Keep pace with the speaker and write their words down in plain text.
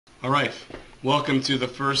All right, welcome to the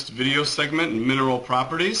first video segment, Mineral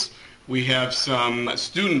Properties. We have some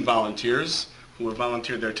student volunteers who have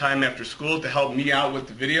volunteered their time after school to help me out with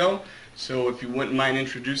the video. So if you wouldn't mind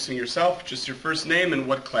introducing yourself, just your first name and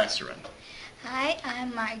what class you're in. Hi,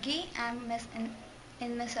 I'm Margie. I'm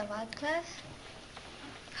in Miss Awad class.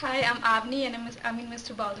 Hi, I'm Avni and I'm in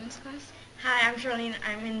Mr. Baldwin's class. Hi, I'm Charlene.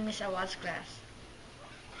 I'm in Miss Awad's class.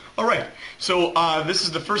 All right, so this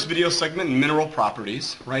is the first video segment, Mineral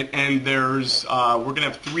Properties, right? And there's, we're going to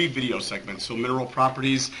have 3 video segments. So Mineral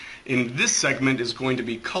Properties in this segment is going to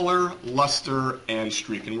be color, luster, and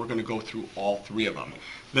streak, and we're going to go through all 3 of them.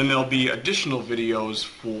 Then there'll be additional videos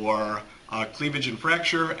for cleavage and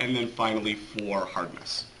fracture, and then finally for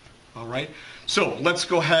hardness. All right, so let's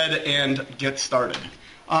go ahead and get started.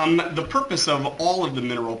 The purpose of all of the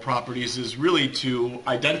mineral properties is really to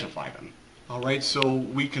identify them. All right, so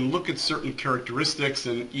we can look at certain characteristics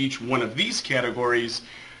in each one of these categories,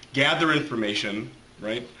 gather information,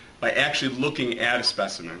 right, by actually looking at a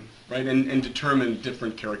specimen, right, and determine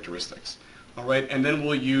different characteristics. All right, and then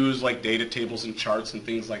we'll use like data tables and charts and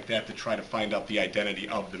things like that to try to find out the identity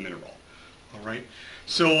of the mineral. All right,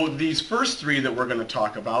 so these first 3 that we're going to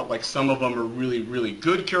talk about, like some of them are really, really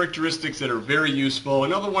good characteristics that are very useful,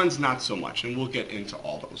 and other ones not so much, and we'll get into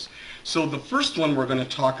all those. So the first one we're going to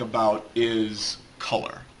talk about is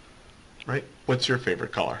color. Right? What's your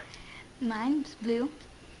favorite color? Mine's blue.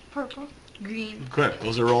 Purple. Green. Good.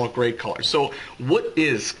 Those are all great colors. So what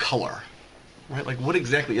is color? Right? Like what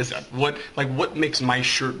exactly is that? What makes my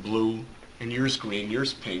shirt blue and yours green,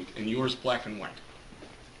 yours pink, and yours black and white?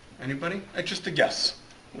 Anybody? Just a guess.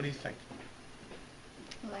 What do you think?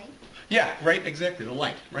 Light. Yeah, right, exactly, the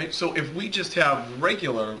light, right? So if we just have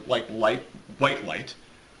regular, like light, white light,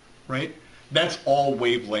 right, that's all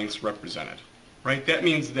wavelengths represented, right? That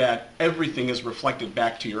means that everything is reflected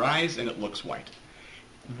back to your eyes and it looks white.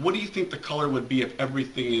 What do you think the color would be if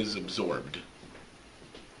everything is absorbed?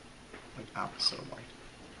 Like opposite of white.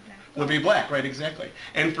 Would be black, right, exactly.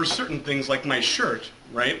 And for certain things like my shirt,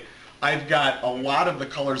 right, I've got a lot of the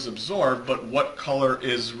colors absorbed, but what color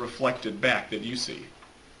is reflected back that you see?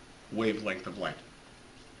 Wavelength of light.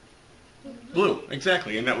 Blue,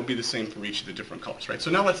 exactly, and that would be the same for each of the different colors, right? So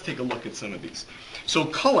now let's take a look at some of these. So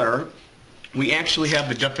color, we actually have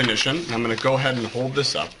the definition. I'm going to go ahead and hold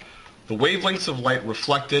this up. The wavelengths of light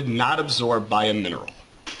reflected, not absorbed by a mineral.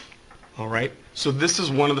 All right? So this is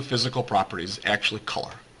one of the physical properties, actually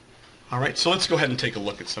color. All right, so let's go ahead and take a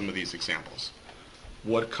look at some of these examples.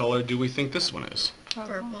 What color do we think this one is?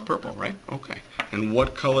 Purple. Purple, right? Okay. And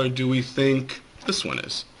what color do we think this one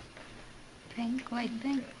is? Pink. Light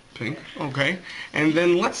pink. Pink, okay. And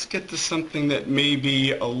then let's get to something that may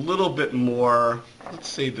be a little bit more, let's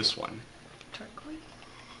say this one. Turquoise.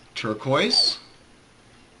 Turquoise.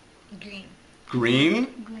 Green.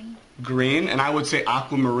 Green. Green. Green. And I would say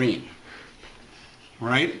aquamarine.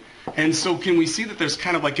 Right? And so can we see that there's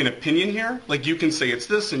kind of like an opinion here? Like you can say it's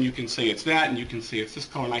this, and you can say it's that, and you can say it's this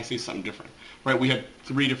color, and I say something different. Right? We have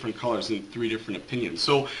 3 different colors and 3 different opinions.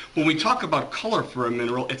 So when we talk about color for a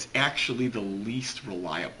mineral, it's actually the least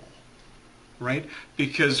reliable. Right?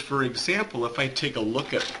 Because, for example, if I take a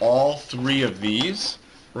look at all 3 of these,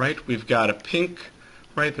 right, we've got a pink,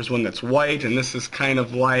 right, there's one that's white, and this is kind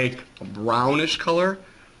of like a brownish color.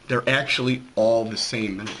 They're actually all the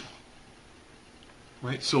same mineral.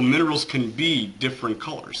 Right? So minerals can be different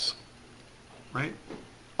colors. Right?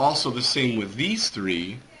 Also the same with these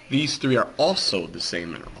 3. These 3 are also the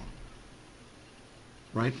same mineral.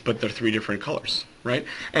 Right? But they're 3 different colors. Right?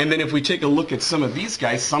 And then if we take a look at some of these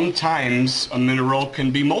guys, sometimes a mineral can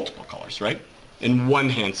be multiple colors, right? In one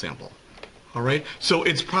hand sample. All right? So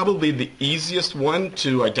it's probably the easiest one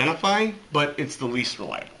to identify, but it's the least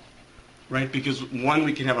reliable. Right? Because 1,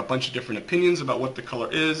 we can have a bunch of different opinions about what the color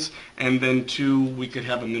is, and then 2, we could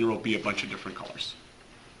have a mineral be a bunch of different colors.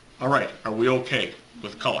 All right, are we okay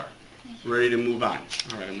with color? Ready to move on?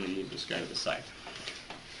 All right, I'm going to move this guy to the side.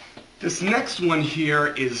 This next one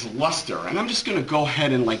here is luster, and I'm just going to go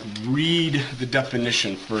ahead and like read the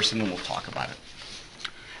definition first, and then we'll talk about it.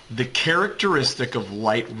 The characteristic of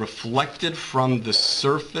light reflected from the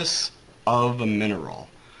surface of a mineral.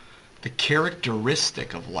 The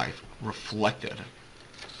characteristic of light reflected.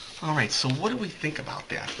 All right, so what do we think about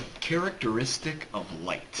that? Characteristic of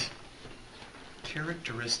light.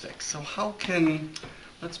 Characteristic. So how can,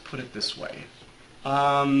 let's put it this way.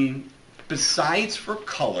 Besides for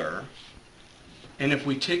color, and if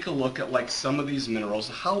we take a look at like some of these minerals,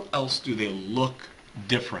 how else do they look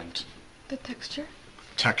different? The texture.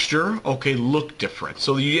 Texture, okay, look different.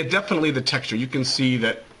 So you get definitely the texture. You can see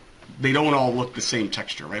that they don't all look the same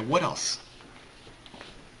texture, right? What else?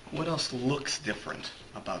 What else looks different?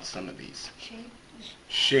 about some of these? Shape.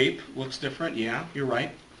 Shape looks different, yeah, you're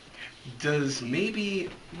right. Does maybe,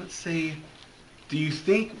 let's say, do you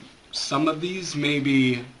think some of these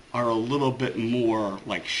maybe are a little bit more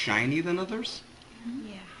like shiny than others?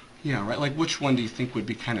 Yeah. Yeah, right, like which one do you think would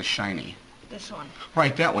be kind of shiny? This one.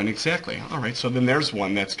 Right, that one, exactly. All right, so then there's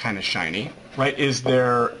one that's kind of shiny, right? Is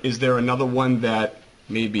there another one that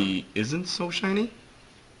maybe isn't so shiny?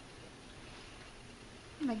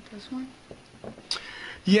 Like this one.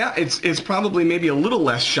 Yeah, it's probably maybe a little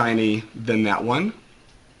less shiny than that one.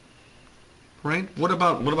 Right? What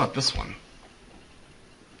about this one?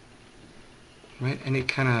 Right? Any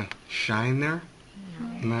kind of shine there?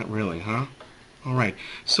 No. Not really, huh? All right.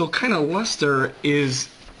 So kind of luster is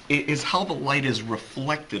how the light is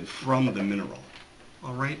reflected from the mineral.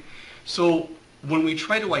 All right? So when we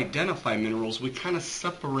try to identify minerals, we kind of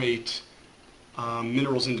separate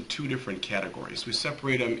minerals into two different categories. We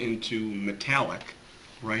separate them into metallic,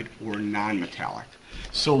 right, or non-metallic.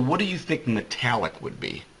 So what do you think metallic would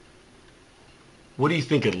be? What do you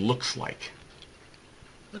think it looks like?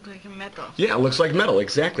 Look like a metal. Yeah, it looks like metal,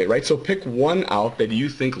 exactly, right? So pick one out that you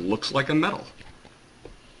think looks like a metal.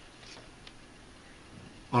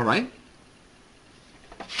 All right?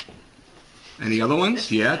 Any other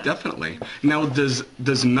ones? Yeah, definitely. Now,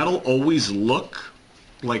 does metal always look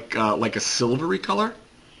like a silvery color?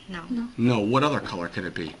 No. No. What other color could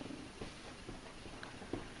it be?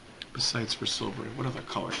 Besides for silvery, what other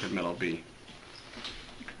color could metal be?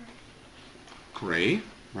 Gray,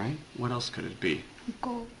 right? What else could it be?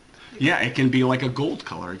 Gold. Yeah, it can be like a gold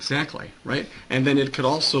color, exactly, right? And then it could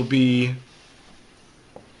also be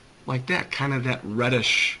like that, kind of that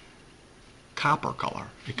reddish copper color.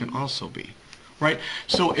 It can also be, right?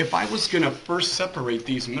 So if I was going to first separate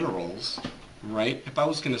these minerals, right, if I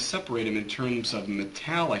was going to separate them in terms of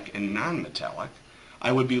metallic and non-metallic,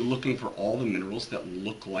 I would be looking for all the minerals that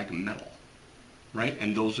look like metal, right?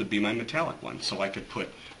 And those would be my metallic ones. So I could put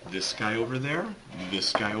this guy over there,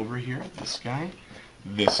 this guy over here, this guy,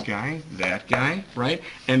 that guy, right?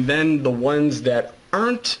 And then the ones that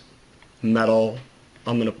aren't metal,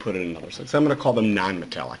 I'm going to put in another sense. I'm going to call them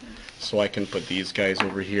non-metallic. So I can put these guys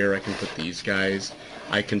over here. I can put these guys.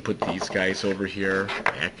 I can put these guys over here.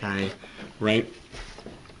 That guy, right?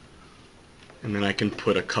 And then I can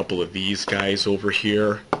put a couple of these guys over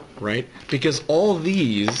here, right? Because all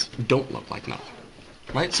these don't look like metal,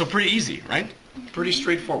 right? So pretty easy, right? Pretty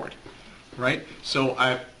straightforward, right?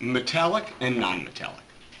 So metallic and non-metallic,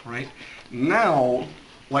 right? Now,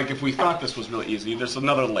 like if we thought this was really easy, there's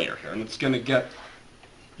another layer here, and it's going to get,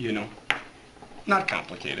 you know, not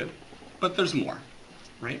complicated, but there's more,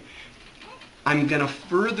 right? I'm going to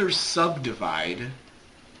further subdivide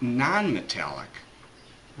non-metallic,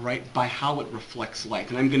 right, by how it reflects light.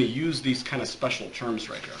 And I'm going to use these kind of special terms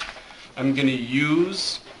right here. I'm going to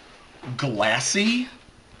use glassy,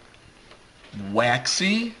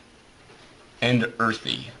 waxy, and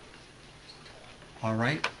earthy. All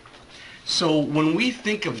right? So when we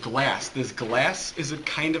think of glass, this glass, is it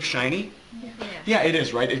kind of shiny? Yeah, it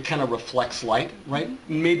is, right? It kind of reflects light, right?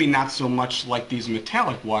 Maybe not so much like these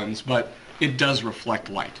metallic ones, but it does reflect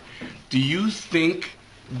light. Do you think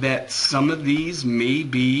that some of these may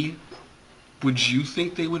be, would you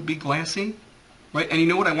think they would be glassy? Right? And you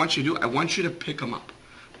know what I want you to do? I want you to pick them up.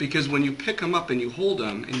 Because when you pick them up and you hold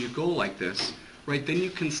them and you go like this, right, then you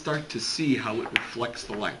can start to see how it reflects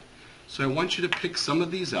the light. So I want you to pick some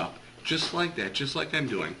of these up, just like that, just like I'm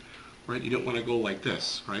doing, right? You don't want to go like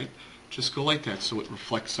this, right? Just go like that so it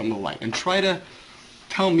reflects some of the light. And try to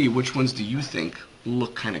tell me which ones do you think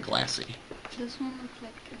look kind of glassy. This one looks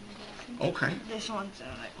like kind of glassy. Okay. This one's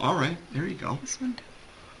All right, there you go. This one.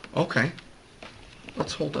 Okay.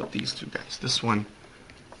 Let's hold up these two guys. This one.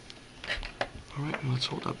 All right, let's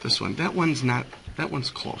hold up this one. That one's not, that one's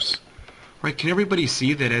close. Right, can everybody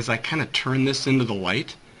see that as I kind of turn this into the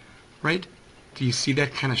light, right? Do you see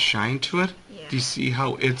that kind of shine to it? Yeah. Do you see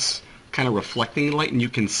how it's kind of reflecting the light and you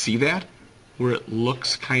can see that? Where it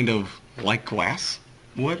looks kind of like glass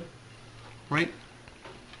would, right?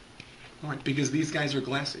 All right, because these guys are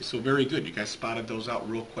glassy, so very good. You guys spotted those out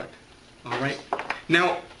real quick. All right.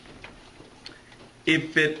 Now,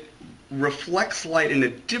 if it reflects light in a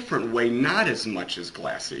different way, not as much as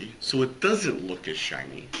glassy, so it doesn't look as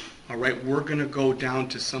shiny, all right, we're going to go down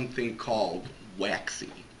to something called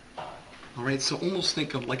waxy. All right, so almost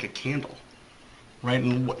think of like a candle, right,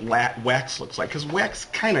 and what wax looks like, because wax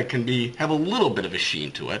kind of can have a little bit of a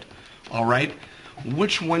sheen to it, all right?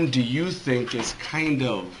 Which one do you think is kind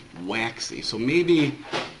of waxy? So maybe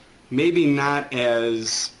not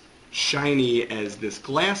as shiny as this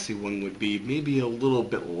glassy one would be, maybe a little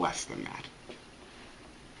bit less than that.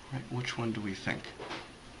 Right? Which one do we think?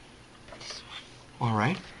 All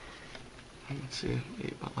right. Let's see,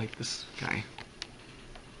 about like this guy.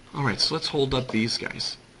 All right, so let's hold up these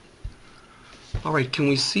guys. All right, can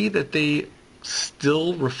we see that they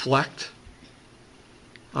still reflect?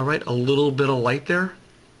 All right, a little bit of light there.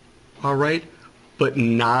 All right, but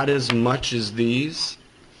not as much as these,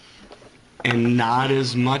 and not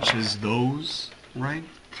as much as those, right?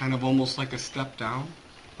 Kind of almost like a step down.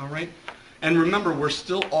 All right, and remember, we're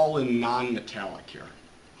still all in non-metallic here.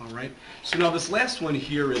 All right, so now this last one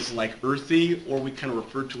here is like earthy, or we kind of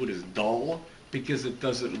refer to it as dull, because it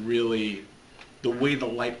doesn't really, the way the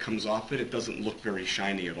light comes off it, it doesn't look very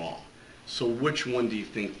shiny at all. So which one do you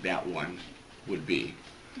think that one would be?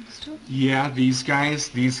 Yeah, these guys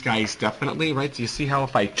definitely, right? Do you see how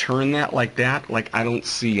if I turn that, like I don't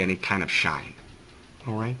see any kind of shine.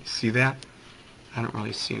 All right, see that? I don't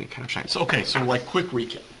really see any kind of shine. So, okay, so like quick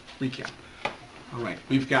recap. All right,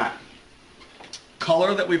 we've got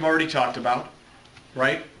color that we've already talked about,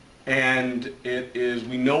 right? And it is,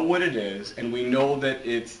 we know what it is, and we know that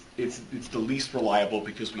it's the least reliable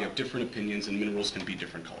because we have different opinions, and minerals can be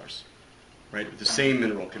different colors, right? The same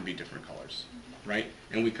mineral can be different colors, right?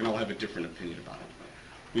 And we can all have a different opinion about it.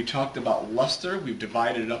 We talked about luster. We've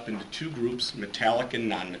divided it up into two groups, metallic and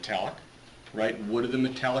non-metallic, right? What do the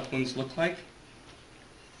metallic ones look like?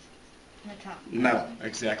 Metal,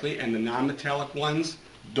 exactly. And the non-metallic ones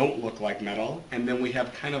don't look like metal. And then we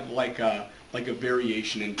have kind of like a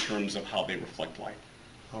variation in terms of how they reflect light.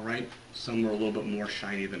 All right? Some are a little bit more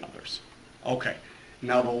shiny than others. Okay.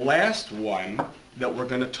 Now the last one that we're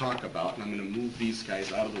going to talk about, and I'm going to move these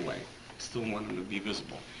guys out of the way, still want them to be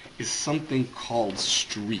visible, is something called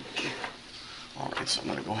streak. All right, so I'm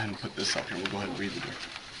going to go ahead and put this up here. We'll go ahead and read the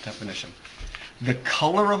definition. The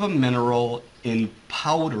color of a mineral in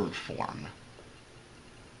powdered form.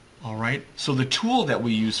 All right, so the tool that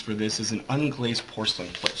we use for this is an unglazed porcelain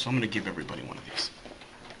plate. So I'm going to give everybody one of these.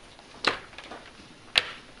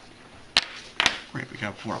 Great, we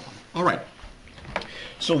got 4 of them. All right.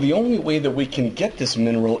 So the only way that we can get this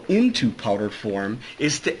mineral into powdered form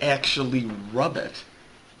is to actually rub it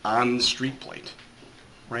on the streak plate,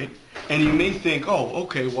 right? And you may think, oh,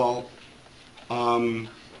 okay, well,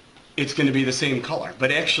 it's going to be the same color.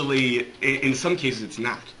 But actually, in some cases, it's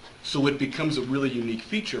not. So it becomes a really unique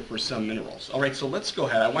feature for some minerals. All right, so let's go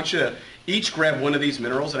ahead. I want you to each grab one of these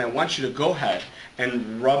minerals, and I want you to go ahead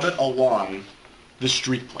and rub it along the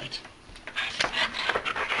streak plate.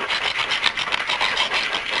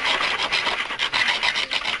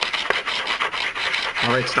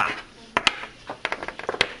 All right, stop.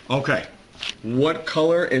 Okay. What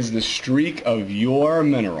color is the streak of your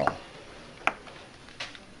mineral?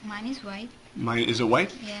 Mine is white. Mine, is it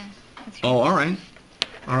white? Yeah. Oh, all right.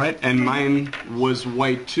 All right, and mine was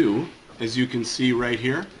white too. As you can see right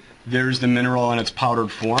here, there's the mineral in its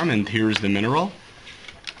powdered form, and here's the mineral.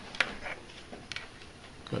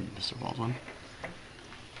 Good, Mr. Baldwin.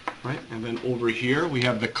 Right, and then over here we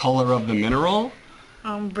have the color of the mineral.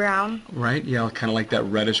 Brown. Right, yeah, kind of like that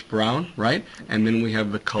reddish brown, right? And then we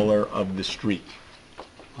have the color of the streak.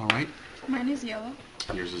 All right? Mine is yellow.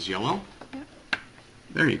 Yours is yellow? Yep.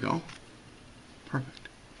 There you go. Perfect.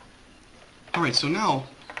 All right, so now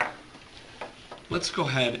let's go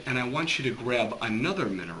ahead and I want you to grab another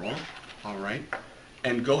mineral, all right?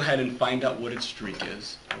 And go ahead and find out what its streak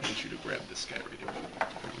is. I want you to grab this guy right here.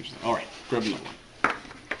 All right, grab another one.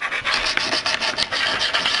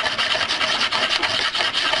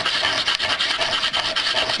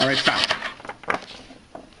 All right, stop.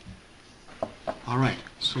 All right,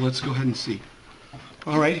 so let's go ahead and see.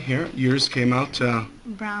 All right, here, yours came out,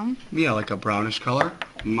 Brown. yeah, like a brownish color.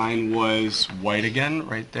 Mine was white again,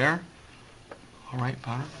 right there. All right,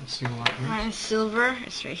 Potter, let's see what yours. Mine is silver.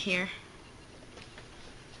 It's right here.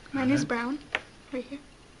 Mine is brown. Right here.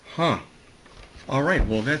 Huh. All right,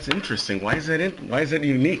 well, that's interesting. Why is that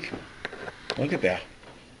unique? Look at that.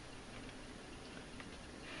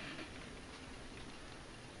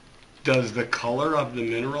 Does the color of the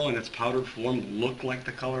mineral in its powdered form look like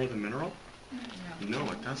the color of the mineral? No,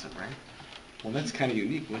 it doesn't, right? Well, that's kind of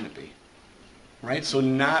unique, wouldn't it be? Right? So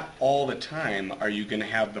not all the time are you going to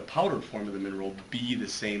have the powdered form of the mineral be the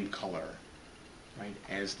same color, right,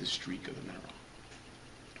 as the streak of the mineral.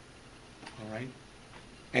 All right?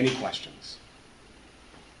 Any questions?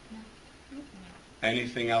 No.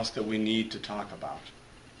 Anything else that we need to talk about?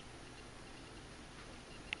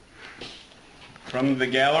 From the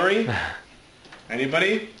gallery?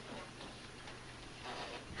 Anybody?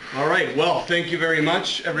 All right, well, thank you very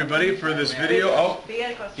much, everybody, for this video. Oh,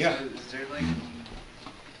 yeah. So is there like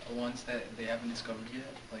ones that they haven't discovered yet?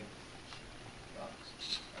 Like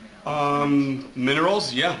rocks? I mean,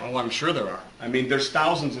 Minerals, yeah, oh, I'm sure there are. I mean, there's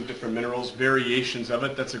thousands of different minerals, variations of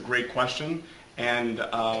it. That's a great question. And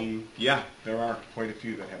yeah, there are quite a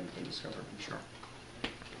few that haven't been discovered, I'm sure.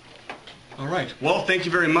 All right. Well, thank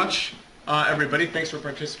you very much, everybody. Thanks for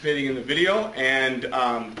participating in the video, and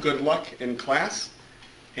good luck in class.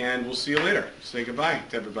 And we'll see you later. Say goodbye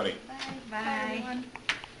to everybody. Bye. Bye. Everyone.